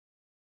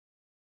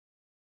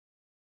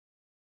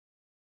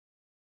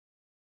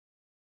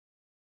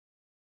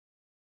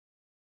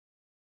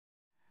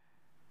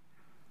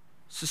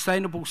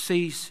Sustainable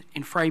Seas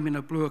in Framing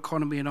a Blue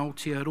Economy in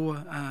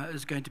Aotearoa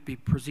is going to be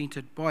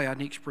presented by our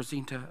next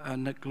presenter,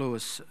 Nick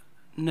Lewis.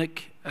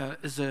 Nick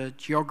is a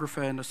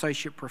geographer and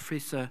associate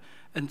professor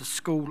in the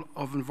School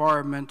of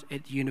Environment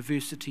at the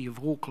University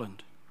of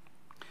Auckland.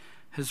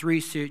 His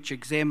research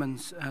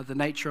examines the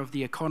nature of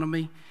the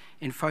economy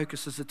and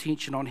focuses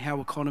attention on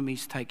how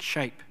economies take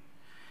shape,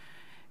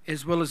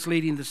 as well as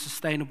leading the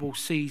Sustainable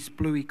Seas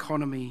Blue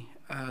Economy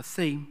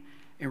theme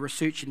and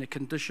researching the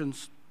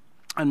conditions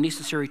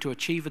necessary to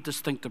achieve a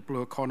distinctive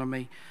blue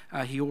economy.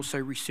 He also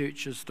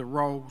researches the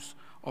roles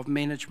of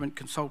management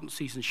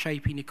consultancies in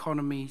shaping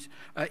economies,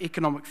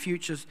 economic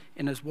futures,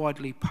 and is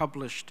widely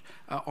published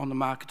on the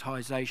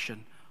marketisation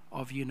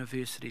of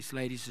universities.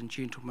 Ladies and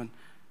gentlemen,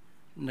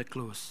 Nick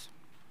Lewis.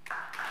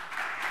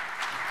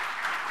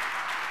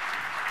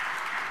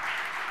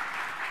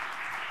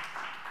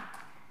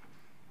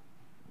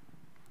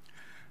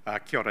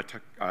 Kia ora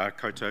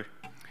koutou.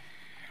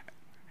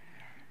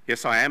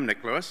 Yes, I am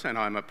Nick Lewis, and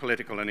I'm a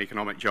political and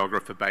economic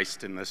geographer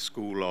based in the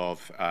School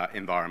of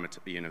Environment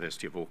at the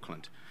University of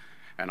Auckland.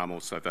 And I'm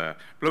also the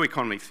Blue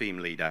Economy theme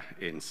leader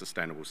in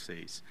Sustainable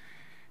Seas.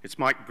 It's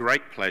my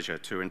great pleasure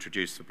to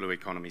introduce the Blue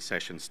Economy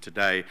sessions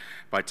today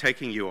by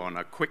taking you on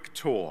a quick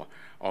tour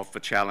of the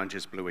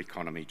Challenges Blue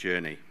Economy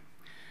journey.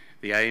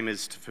 The aim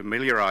is to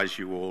familiarise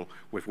you all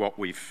with what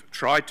we've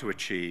tried to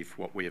achieve,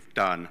 what we have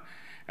done,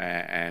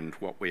 and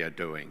what we are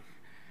doing.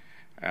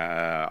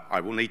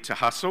 I will need to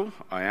hustle.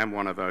 I am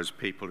one of those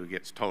people who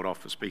gets told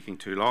off for speaking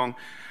too long,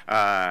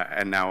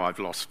 and now I've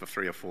lost for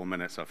 3 or 4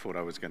 minutes. I thought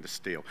I was going to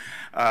steal.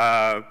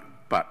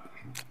 But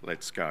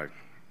let's go.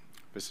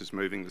 This is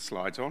moving the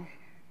slides on.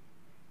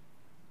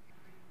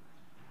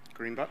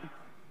 Green button?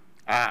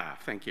 Ah,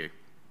 thank you.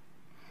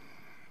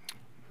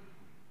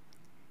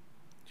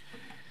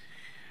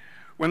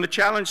 When the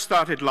challenge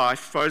started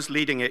life, those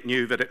leading it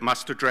knew that it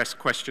must address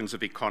questions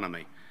of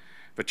economy.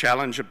 The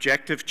challenge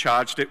objective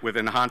charged it with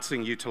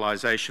enhancing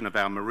utilisation of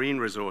our marine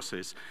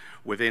resources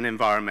within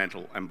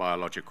environmental and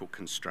biological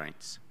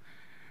constraints.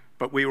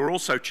 But we were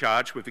also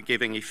charged with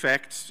giving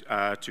effect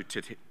to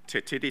Te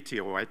Tiriti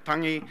o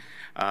Waitangi,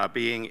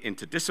 being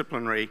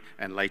interdisciplinary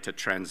and later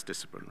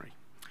transdisciplinary.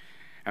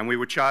 And we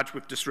were charged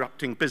with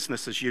disrupting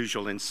business as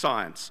usual in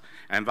science,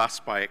 and thus,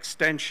 by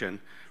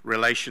extension,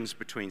 relations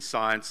between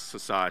science,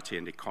 society,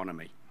 and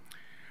economy.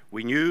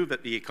 We knew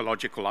that the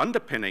ecological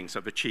underpinnings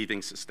of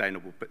achieving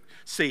sustainable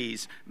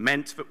seas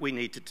meant that we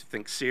needed to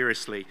think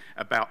seriously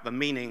about the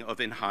meaning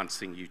of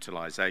enhancing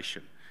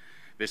utilisation.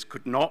 This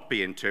could not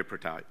be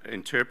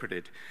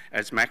interpreted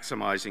as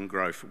maximising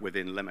growth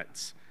within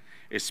limits,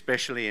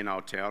 especially in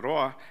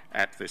Aotearoa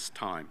at this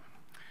time.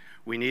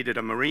 We needed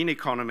a marine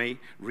economy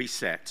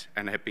reset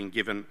and have been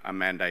given a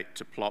mandate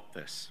to plot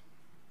this.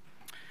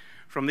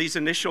 From these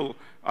initial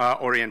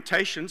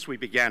orientations, we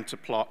began to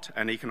plot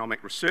an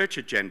economic research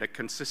agenda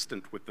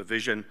consistent with the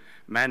vision,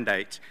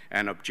 mandate,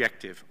 and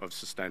objective of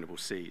Sustainable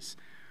Seas.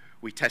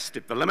 We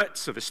tested the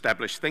limits of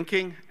established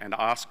thinking and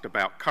asked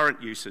about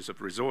current uses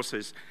of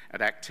resources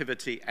at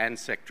activity and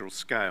sectoral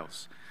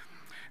scales,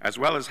 as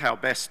well as how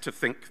best to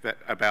think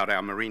about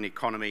our marine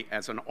economy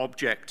as an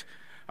object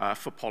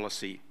for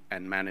policy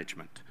and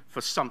management,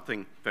 for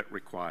something that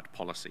required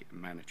policy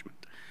and management.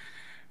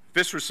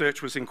 This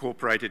research was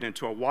incorporated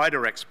into a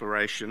wider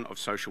exploration of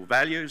social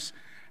values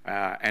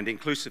and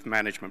inclusive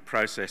management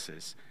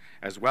processes,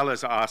 as well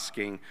as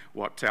asking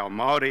what Te Ao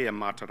Māori and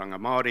Mātauranga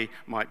Māori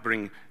might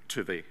bring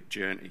to the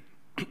journey.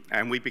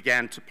 And we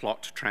began to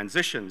plot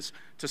transitions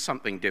to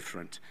something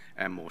different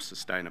and more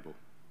sustainable.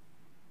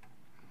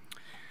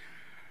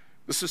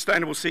 The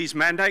Sustainable Seas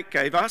mandate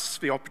gave us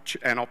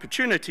an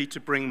opportunity to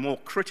bring more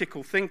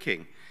critical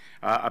thinking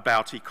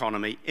about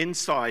economy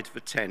inside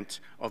the tent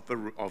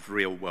of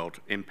real-world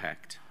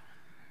impact.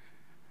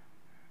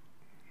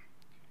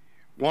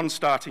 One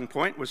starting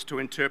point was to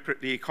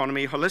interpret the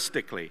economy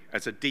holistically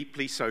as a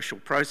deeply social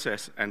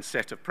process and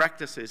set of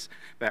practices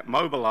that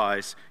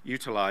mobilise,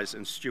 utilise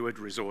and steward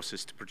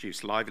resources to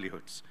produce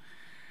livelihoods.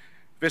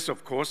 This,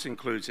 of course,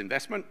 includes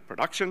investment,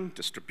 production,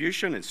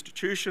 distribution,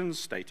 institutions,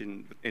 state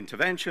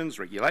interventions,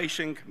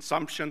 regulation,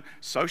 consumption,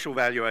 social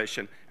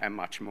valuation, and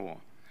much more.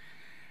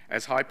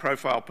 As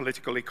high-profile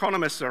political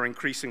economists are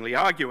increasingly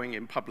arguing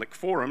in public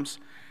forums,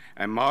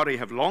 and Māori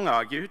have long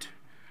argued,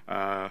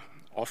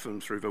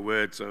 often through the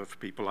words of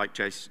people like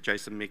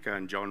Jason Mika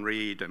and John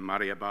Reid and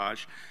Maria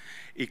Baj,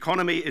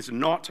 economy is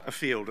not a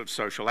field of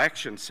social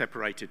action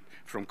separated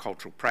from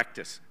cultural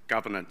practice,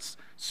 governance,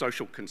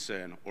 social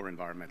concern, or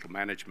environmental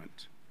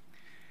management.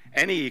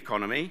 Any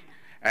economy,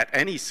 at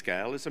any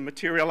scale, is a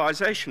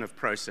materialisation of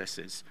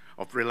processes,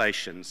 of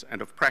relations, and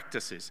of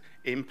practices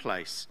in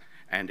place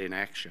and in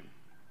action.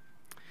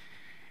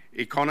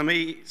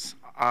 Economies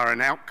are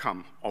an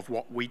outcome of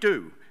what we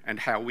do and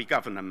how we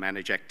govern and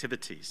manage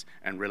activities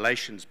and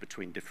relations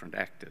between different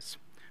actors.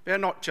 They're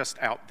not just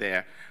out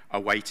there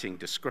awaiting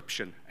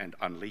description and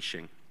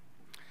unleashing.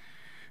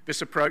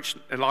 This approach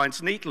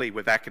aligns neatly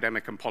with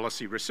academic and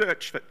policy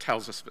research that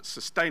tells us that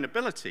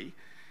sustainability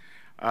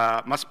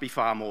must be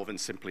far more than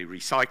simply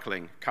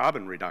recycling,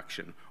 carbon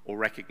reduction, or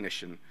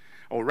recognition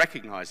or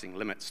recognizing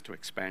limits to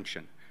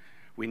expansion.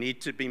 We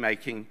need to be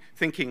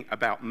thinking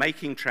about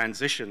making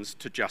transitions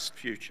to just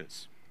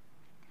futures.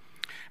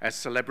 As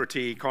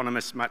celebrity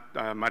economist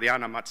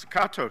Mariana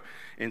Mazzucato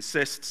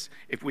insists,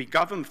 if we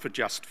govern for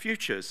just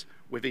futures,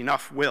 with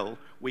enough will,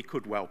 we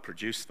could well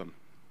produce them.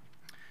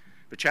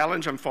 The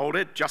challenge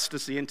unfolded just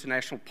as the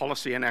international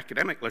policy and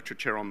academic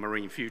literature on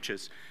marine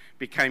futures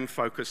became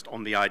focused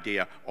on the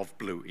idea of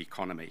blue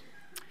economy.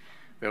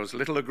 There was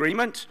little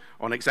agreement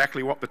on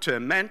exactly what the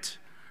term meant,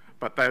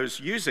 but those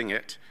using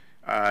it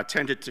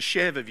tended to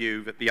share the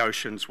view that the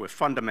oceans were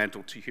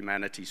fundamental to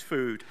humanity's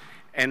food,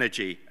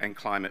 energy, and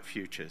climate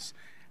futures,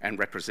 and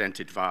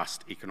represented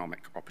vast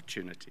economic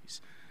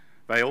opportunities.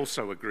 They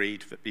also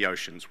agreed that the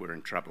oceans were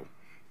in trouble.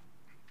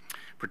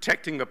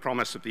 Protecting the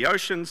promise of the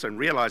oceans and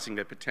realizing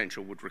their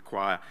potential would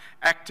require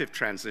active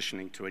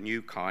transitioning to a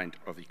new kind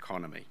of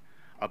economy,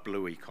 a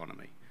blue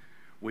economy.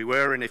 We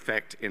were, in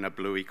effect, in a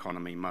blue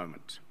economy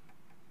moment.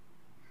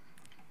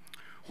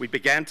 We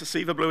began to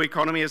see the blue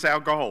economy as our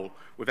goal,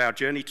 with our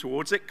journey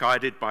towards it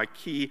guided by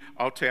key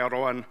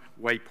Aotearoan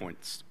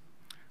waypoints.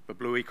 The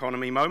blue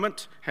economy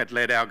moment had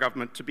led our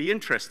government to be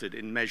interested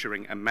in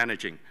measuring and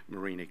managing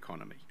marine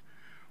economy.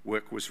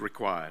 Work was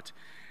required,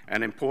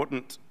 and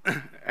important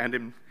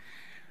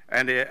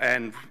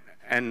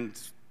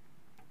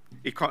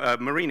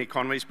marine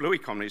economies, blue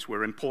economies,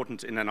 were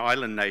important in an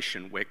island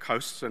nation where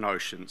coasts and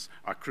oceans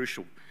are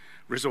crucial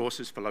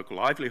resources for local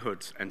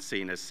livelihoods and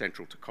seen as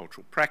central to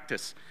cultural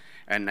practice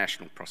and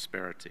national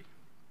prosperity.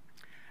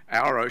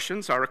 Our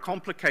oceans are a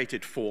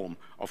complicated form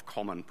of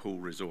common pool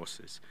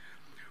resources,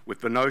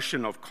 with the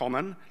notion of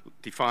common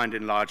defined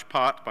in large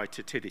part by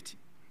te tiriti.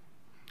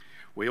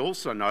 We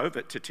also know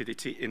that te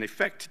tiriti in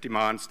effect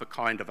demands the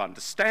kind of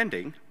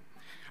understanding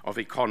of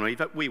economy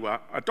that we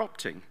were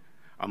adopting,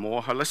 a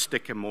more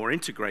holistic and more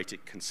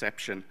integrated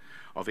conception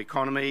of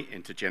economy,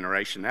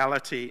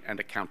 intergenerationality, and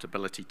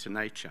accountability to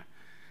nature,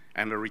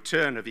 and the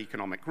return of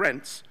economic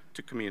rents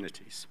to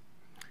communities.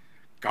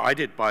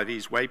 Guided by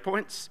these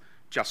waypoints,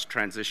 just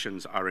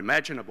transitions are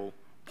imaginable,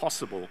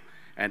 possible,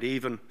 and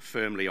even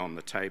firmly on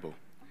the table.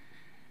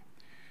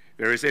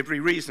 There is every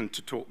reason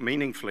to talk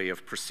meaningfully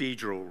of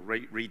procedural,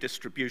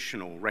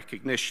 redistributional,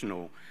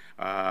 recognitional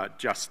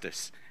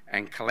justice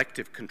and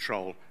collective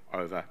control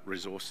over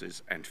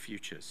resources and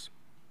futures.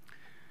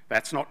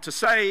 That's not to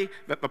say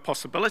that the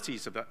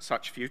possibilities of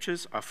such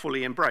futures are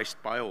fully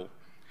embraced by all.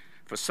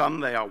 For some,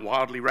 they are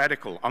wildly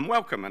radical,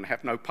 unwelcome, and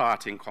have no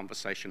part in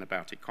conversation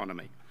about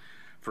economy.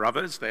 For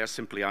others, they are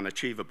simply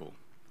unachievable.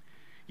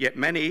 Yet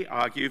many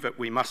argue that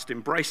we must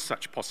embrace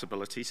such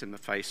possibilities in the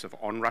face of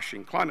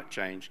onrushing climate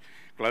change,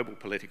 global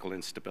political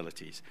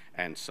instabilities,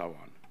 and so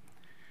on.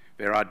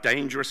 There are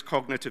dangerous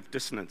cognitive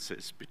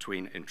dissonances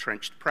between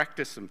entrenched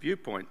practice and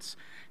viewpoints,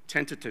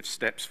 tentative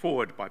steps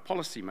forward by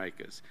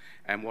policymakers,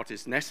 and what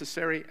is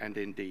necessary and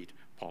indeed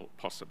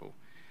possible.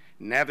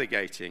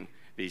 Navigating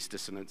these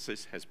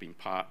dissonances has been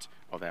part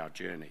of our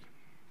journey.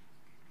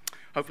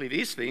 Hopefully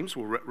these themes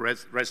will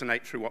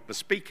resonate through what the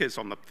speakers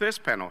on the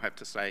first panel have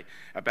to say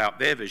about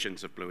their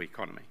visions of blue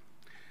economy.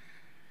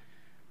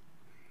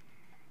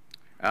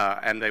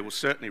 And they will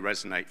certainly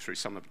resonate through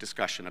some of the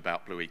discussion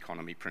about blue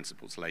economy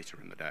principles later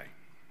in the day.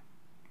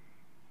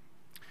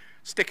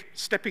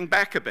 Stepping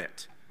back a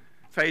bit,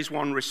 Phase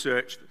 1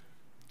 research,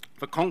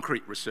 the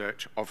concrete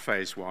research of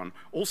Phase 1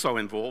 also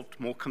involved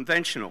more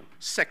conventional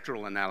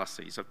sectoral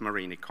analyses of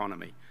marine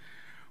economy.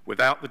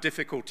 Without the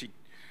difficult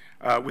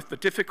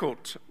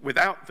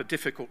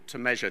to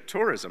measure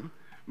tourism,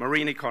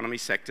 marine economy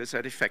sectors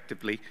had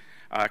effectively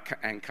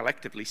and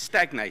collectively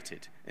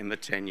stagnated in the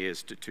 10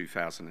 years to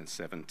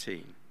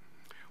 2017.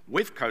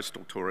 With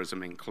coastal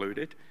tourism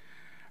included,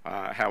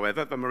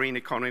 however, the marine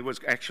economy was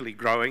actually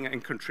growing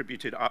and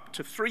contributed up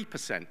to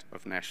 3%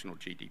 of national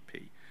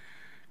GDP.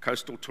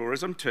 Coastal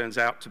tourism turns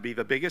out to be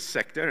the biggest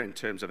sector in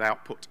terms of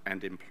output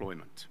and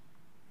employment.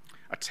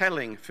 A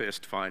telling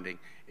first finding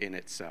in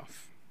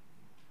itself.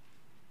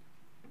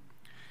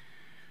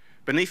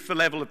 Beneath the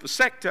level of the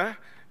sector,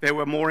 there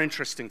were more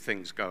interesting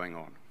things going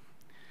on,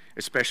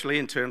 especially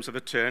in terms of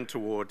a turn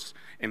towards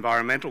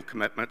environmental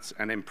commitments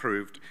and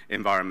improved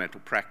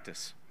environmental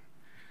practice.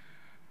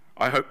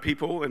 I hope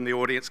people in the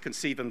audience can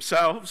see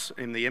themselves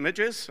in the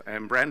images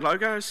and brand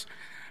logos,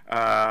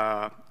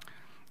 but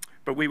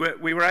we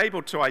were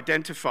able to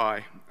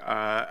identify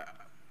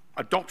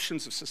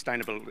adoptions of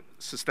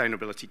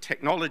sustainability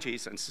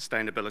technologies and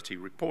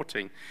sustainability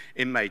reporting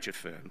in major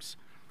firms.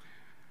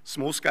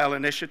 Small-scale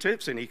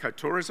initiatives in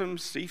ecotourism,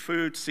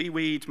 seafood,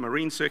 seaweed,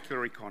 marine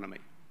circular economy.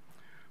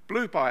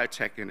 Blue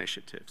biotech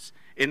initiatives,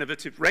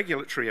 innovative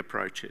regulatory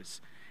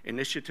approaches,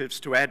 initiatives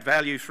to add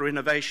value through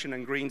innovation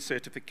and green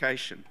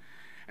certification,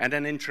 and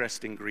an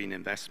interest in green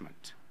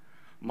investment.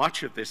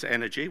 Much of this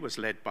energy was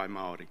led by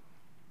Māori.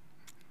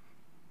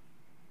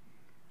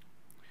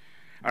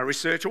 Our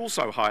research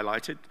also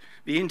highlighted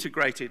the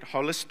integrated,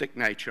 holistic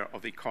nature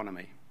of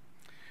economy.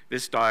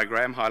 This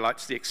diagram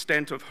highlights the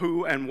extent of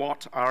who and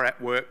what are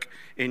at work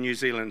in New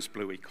Zealand's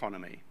blue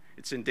economy.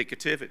 It's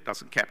indicative, it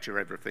doesn't capture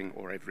everything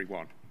or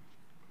everyone.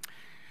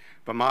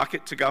 The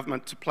market to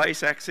government to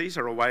place axes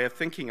are a way of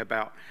thinking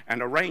about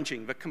and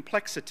arranging the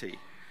complexity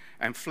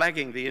and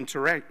flagging the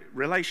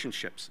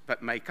interrelationships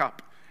that make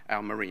up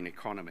our marine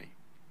economy.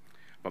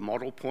 The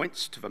model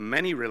points to the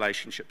many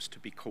relationships to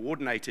be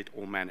coordinated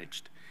or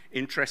managed,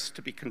 interests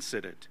to be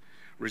considered,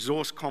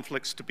 resource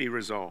conflicts to be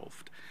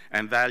resolved,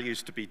 and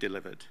values to be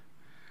delivered.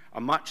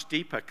 A much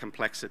deeper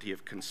complexity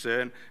of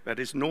concern that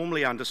is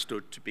normally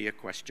understood to be a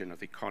question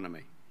of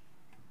economy.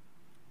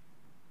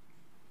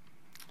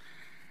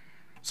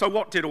 So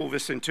what did all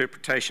this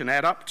interpretation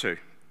add up to?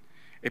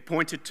 It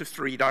pointed to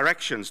three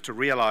directions to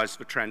realize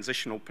the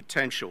transitional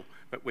potential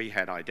that we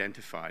had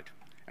identified,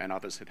 and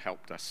others had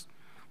helped us,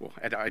 or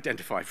had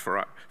identified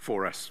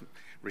for us.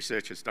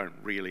 Researchers don't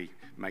really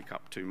make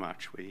up too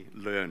much. We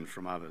learn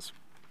from others.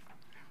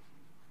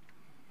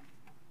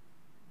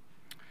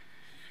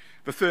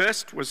 The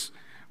first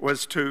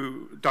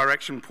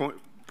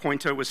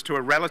pointer was to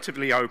a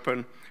relatively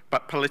open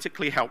but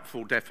politically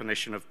helpful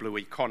definition of blue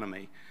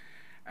economy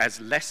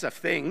as less a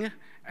thing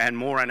and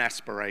more an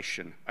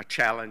aspiration, a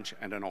challenge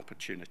and an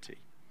opportunity.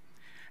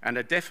 And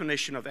a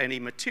definition of any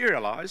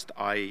materialized,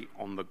 i.e.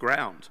 on the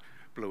ground,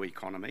 blue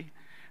economy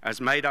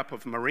as made up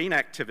of marine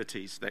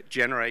activities that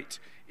generate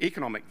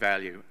economic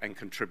value and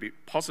contribute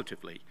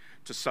positively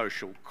to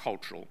social,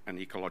 cultural and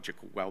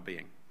ecological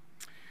well-being.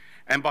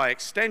 And by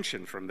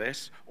extension from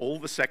this, all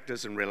the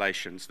sectors and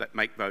relations that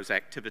make those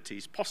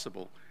activities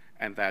possible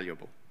and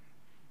valuable.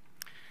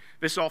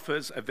 This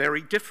offers a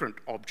very different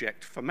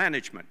object for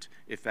management,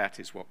 if that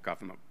is what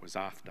government was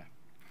after,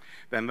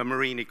 than the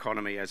marine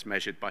economy as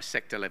measured by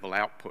sector-level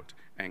output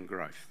and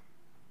growth.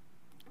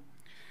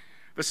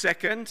 The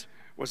second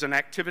was an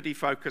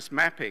activity-focused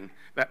mapping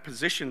that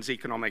positions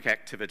economic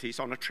activities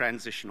on a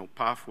transitional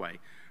pathway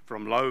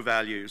from low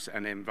values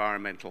and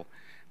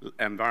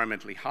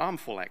environmentally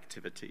harmful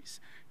activities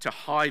to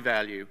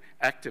high-value,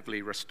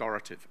 actively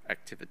restorative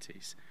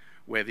activities,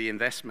 where the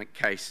investment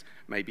case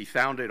may be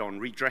founded on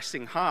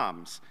redressing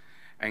harms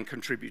and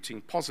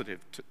contributing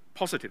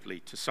positively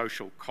to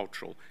social,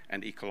 cultural,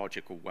 and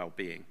ecological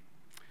well-being.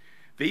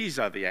 These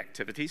are the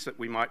activities that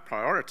we might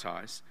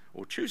prioritize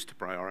or choose to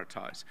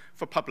prioritize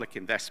for public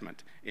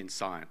investment in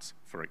science,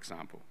 for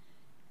example.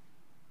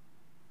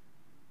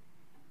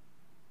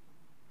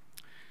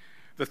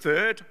 The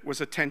third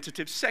was a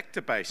tentative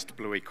sector-based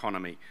blue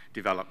economy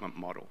development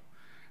model.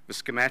 The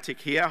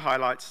schematic here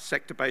highlights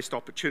sector-based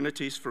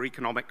opportunities for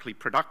economically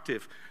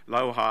productive,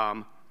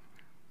 low-harm,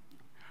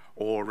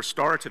 or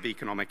restorative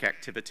economic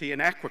activity in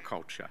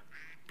aquaculture,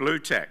 blue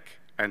tech,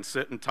 and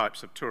certain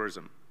types of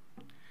tourism.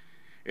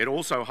 It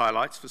also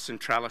highlights the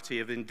centrality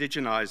of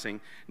indigenizing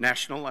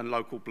national and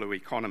local blue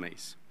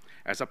economies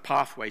as a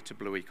pathway to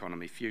blue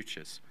economy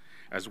futures,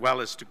 as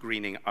well as to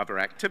greening other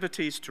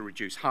activities to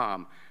reduce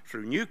harm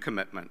through new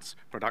commitments,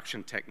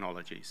 production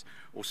technologies,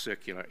 or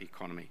circular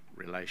economy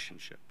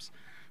relationships.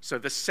 So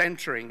the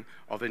centering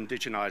of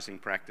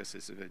indigenizing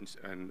practices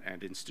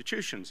and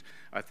institutions,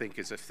 I think,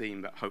 is a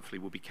theme that hopefully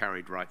will be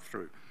carried right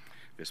through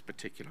this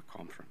particular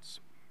conference.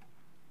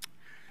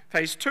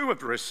 Phase 2 of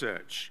the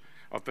research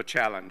of the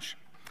challenge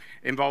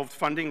involved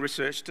funding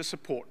research to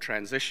support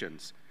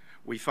transitions.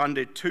 We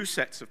funded 2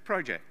 sets of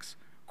projects,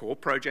 core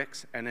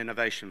projects and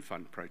innovation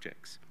fund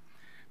projects.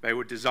 They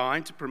were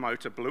designed to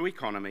promote a blue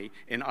economy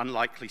in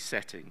unlikely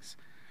settings,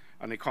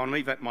 an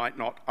economy that might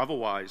not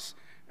otherwise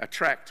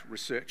attract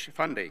research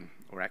funding,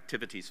 or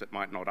activities that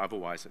might not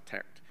otherwise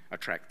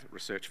attract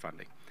research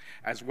funding,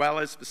 as well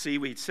as the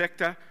seaweed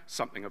sector,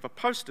 something of a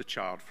poster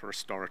child for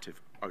restorative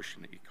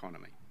ocean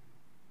economy.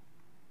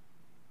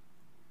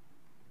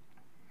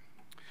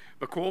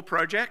 The core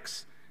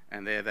projects,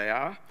 and there they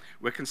are,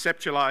 were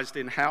conceptualized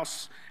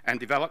in-house and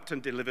developed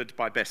and delivered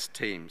by best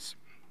teams.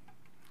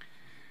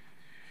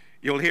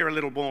 You'll hear a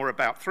little more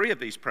about 3 of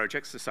these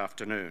projects this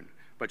afternoon,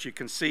 but you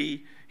can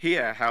see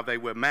here how they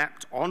were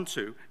mapped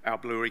onto our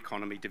blue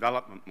economy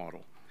development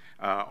model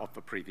of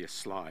the previous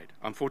slide.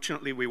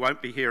 Unfortunately, we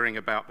won't be hearing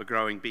about the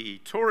growing BE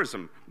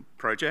tourism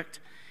project,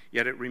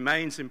 yet it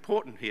remains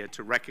important here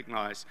to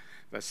recognize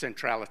the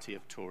centrality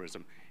of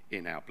tourism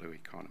in our blue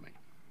economy.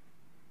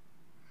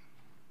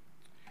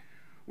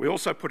 We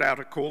also put out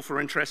a call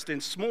for interest in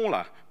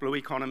smaller blue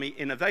economy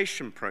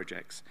innovation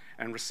projects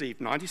and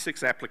received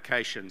 96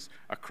 applications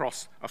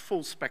across a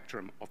full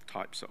spectrum of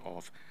types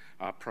of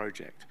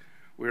project.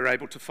 We were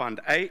able to fund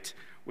 8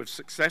 with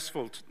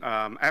successful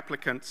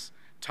applicants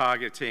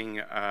targeting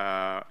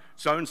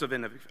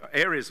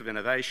areas of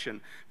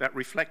innovation that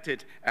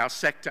reflected our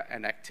sector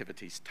and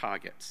activities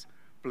targets: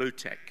 blue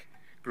tech,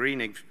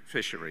 greening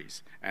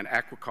fisheries, and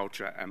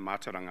aquaculture and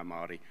Mātauranga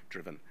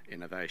Māori-driven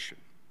innovation.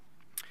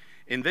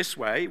 In this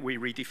way, we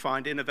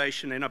redefined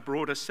innovation in a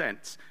broader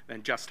sense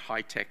than just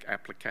high-tech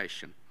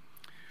application,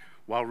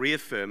 while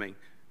reaffirming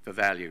the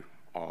value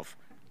of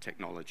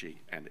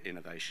technology and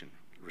innovation,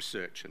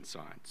 research and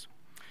science.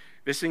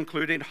 This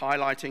included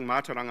highlighting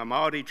Mātauranga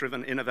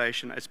Māori-driven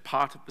innovation as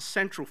part of the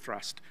central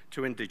thrust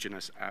to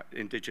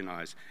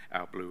indigenize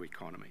our blue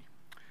economy.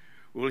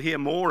 We'll hear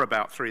more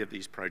about 3 of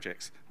these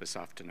projects this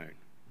afternoon.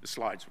 The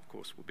slides, of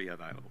course, will be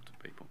available to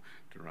people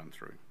to run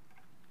through.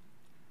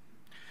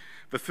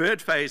 The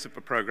third phase of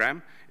the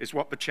program is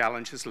what the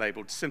challenge has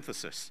labeled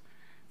synthesis.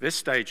 This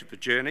stage of the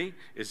journey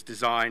is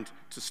designed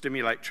to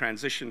stimulate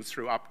transition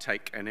through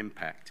uptake and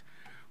impact.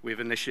 We've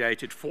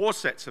initiated 4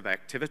 sets of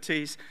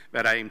activities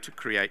that aim to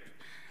create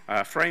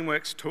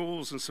frameworks,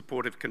 tools, and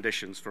supportive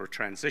conditions for a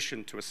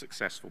transition to a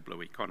successful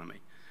blue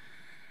economy.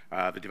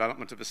 The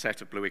development of a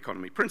set of blue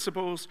economy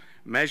principles,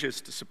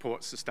 measures to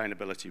support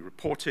sustainability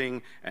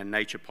reporting and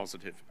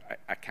nature-positive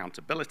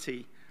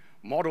accountability,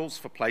 models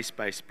for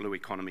place-based blue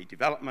economy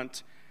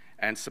development,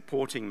 and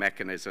supporting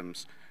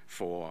mechanisms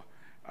for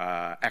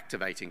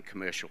activating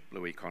commercial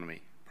blue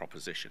economy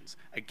propositions.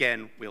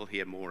 Again, we'll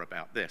hear more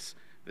about this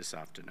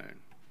afternoon.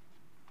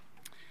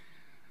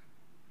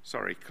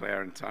 Sorry,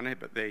 Claire and Tanya,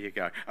 but there you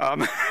go.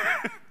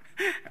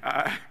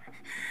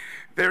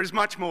 There is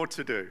much more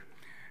to do.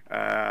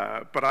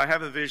 But I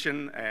have a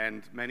vision,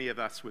 and many of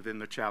us within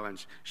the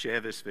challenge share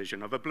this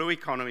vision, of a blue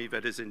economy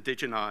that is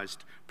indigenized,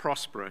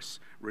 prosperous,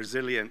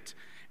 resilient,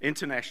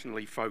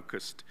 internationally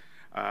focused,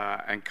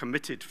 and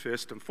committed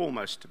first and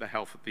foremost to the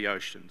health of the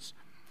oceans,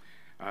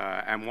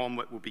 and one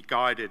that will be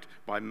guided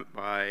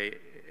by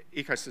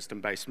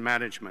ecosystem-based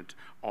management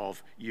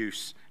of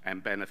use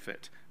and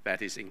benefit that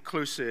is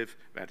inclusive,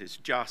 that is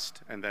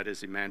just, and that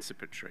is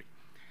emancipatory.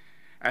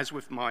 As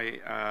with my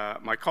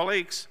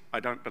colleagues,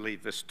 I don't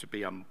believe this to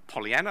be a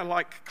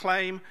Pollyanna-like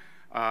claim.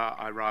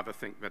 I rather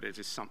think that it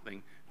is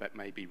something that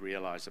may be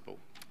realizable.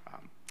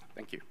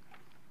 Thank you.